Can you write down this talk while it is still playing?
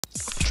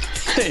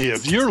Hey,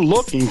 if you're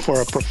looking for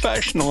a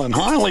professional and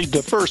highly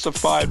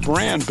diversified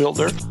brand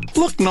builder,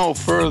 look no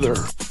further.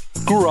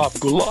 Gaurav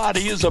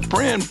Gulati is a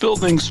brand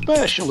building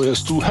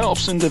specialist who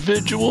helps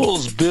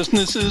individuals,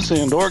 businesses,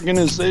 and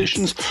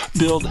organizations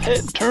build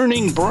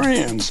head-turning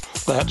brands.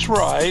 That's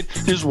right,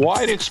 his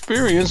wide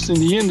experience in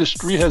the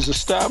industry has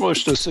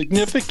established a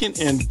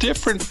significant and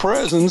different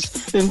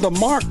presence in the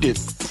market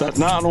that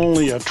not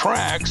only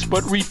attracts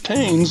but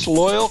retains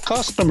loyal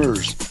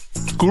customers.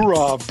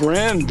 Gaurav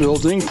Brand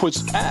Building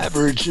puts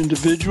average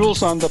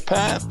individuals on the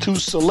path to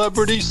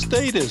celebrity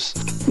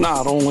status.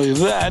 Not only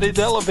that, it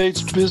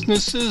elevates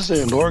businesses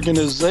and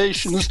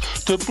organizations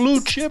to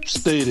blue chip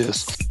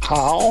status.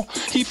 How?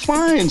 He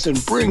finds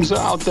and brings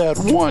out that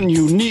one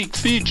unique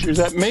feature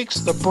that makes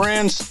the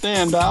brand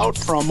stand out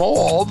from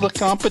all the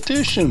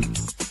competition.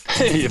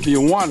 Hey, if you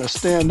want to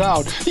stand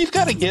out, you've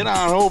got to get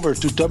on over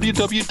to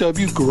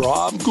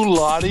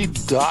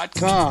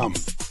www.gauravgulati.com.